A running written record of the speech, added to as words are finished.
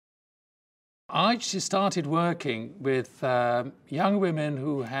I actually started working with young women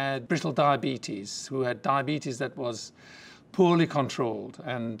who had brittle diabetes, who had diabetes that was poorly controlled,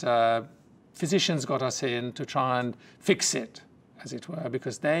 and physicians got us in to try and fix it, as it were,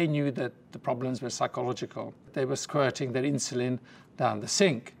 because they knew that the problems were psychological. They were squirting their insulin down the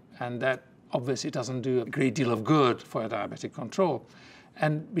sink, and that obviously doesn't do a great deal of good for diabetic control.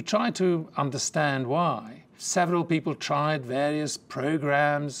 And we tried to understand why. Several people tried various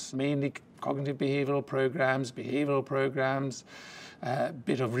programs, mainly cognitive behavioral programs, a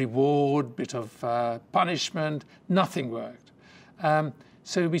bit of reward, bit of punishment. Nothing worked.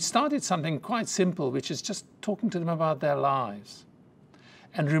 So we started something quite simple, which is just talking to them about their lives.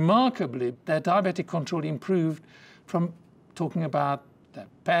 And remarkably, their diabetic control improved from talking about their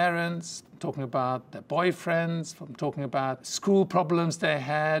parents, talking about their boyfriends, from talking about school problems they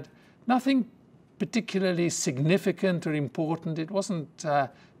had. Nothing particularly significant or important. It wasn't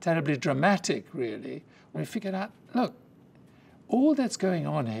terribly dramatic, really. We figured out, look, all that's going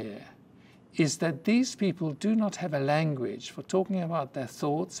on here is that these people do not have a language for talking about their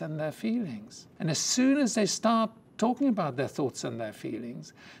thoughts and their feelings. And as soon as they start talking about their thoughts and their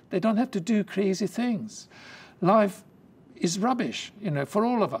feelings, they don't have to do crazy things. Life is rubbish, you know, for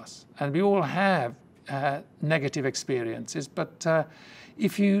all of us. And we all have negative experiences. But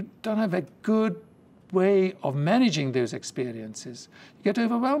if you don't have a good way of managing those experiences, you get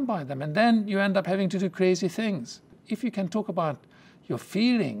overwhelmed by them. And then you end up having to do crazy things. If you can talk about your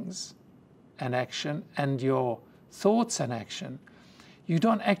feelings and action and your thoughts and action, you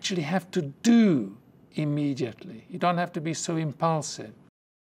don't actually have to do immediately. You don't have to be so impulsive.